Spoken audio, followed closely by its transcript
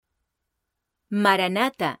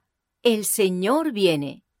Maranata, el Señor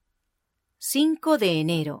viene. 5 de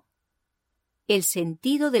enero. El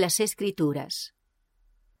sentido de las Escrituras.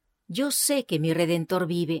 Yo sé que mi Redentor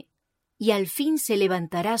vive, y al fin se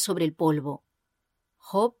levantará sobre el polvo.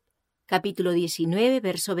 Job, capítulo 19,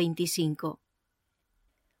 verso 25.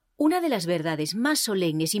 Una de las verdades más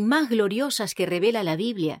solemnes y más gloriosas que revela la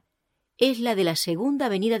Biblia es la de la segunda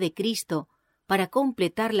venida de Cristo para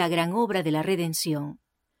completar la gran obra de la redención.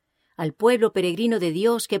 Al pueblo peregrino de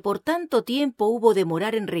Dios que por tanto tiempo hubo de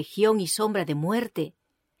morar en región y sombra de muerte,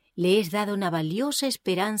 le es dada una valiosa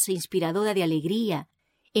esperanza inspiradora de alegría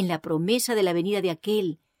en la promesa de la venida de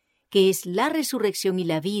aquel que es la resurrección y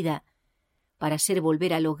la vida, para hacer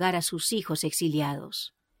volver al hogar a sus hijos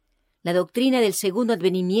exiliados. La doctrina del segundo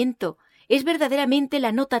advenimiento es verdaderamente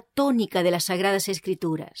la nota tónica de las Sagradas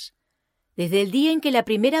Escrituras. Desde el día en que la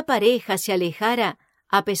primera pareja se alejara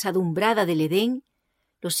apesadumbrada del Edén,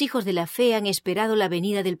 los hijos de la fe han esperado la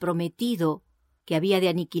venida del prometido, que había de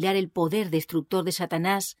aniquilar el poder destructor de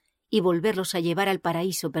Satanás y volverlos a llevar al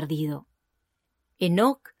paraíso perdido.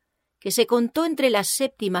 Enoc, que se contó entre la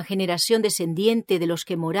séptima generación descendiente de los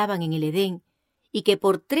que moraban en el Edén, y que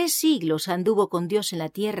por 3 siglos anduvo con Dios en la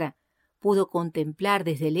tierra, pudo contemplar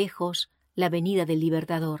desde lejos la venida del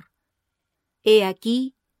Libertador. He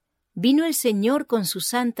aquí, vino el Señor con sus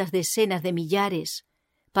santas decenas de millares,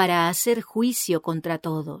 para hacer juicio contra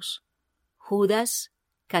todos. Judas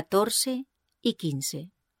 14 y 15.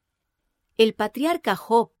 El patriarca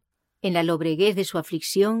Job, en la lobreguez de su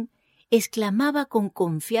aflicción, exclamaba con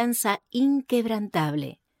confianza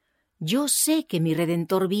inquebrantable: «Yo sé que mi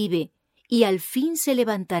Redentor vive, y al fin se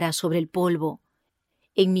levantará sobre el polvo.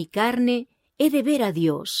 En mi carne he de ver a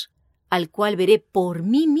Dios, al cual veré por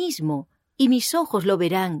mí mismo, y mis ojos lo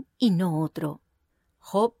verán, y no otro».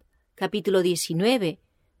 Job, capítulo 19,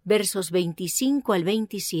 versos 25 al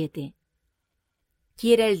 27.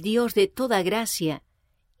 Quiera el Dios de toda gracia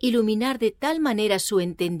iluminar de tal manera su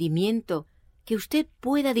entendimiento que usted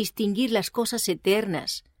pueda distinguir las cosas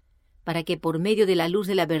eternas, para que por medio de la luz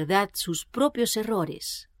de la verdad sus propios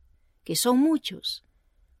errores, que son muchos,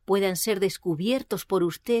 puedan ser descubiertos por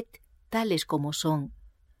usted tales como son,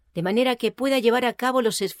 de manera que pueda llevar a cabo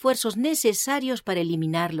los esfuerzos necesarios para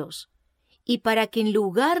eliminarlos, y para que en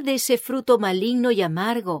lugar de ese fruto maligno y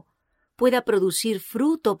amargo pueda producir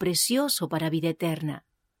fruto precioso para vida eterna.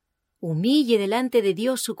 Humille delante de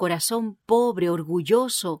Dios su corazón pobre,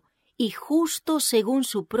 orgulloso y justo según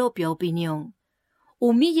su propia opinión.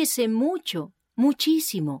 Humíllese mucho,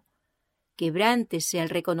 muchísimo. Quebrántese al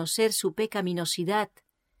reconocer su pecaminosidad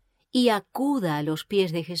y acuda a los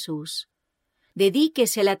pies de Jesús.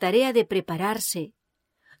 Dedíquese a la tarea de prepararse.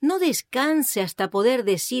 No descanse hasta poder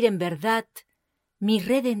decir en verdad: «Mi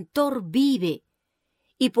Redentor vive,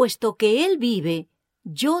 y puesto que Él vive,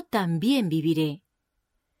 yo también viviré».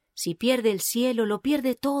 Si pierde el cielo, lo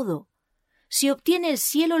pierde todo. Si obtiene el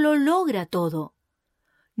cielo, lo logra todo.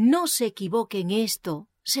 No se equivoque en esto,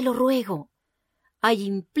 se lo ruego. Hay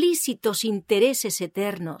implícitos intereses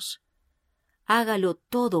eternos. Hágalo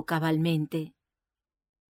todo cabalmente.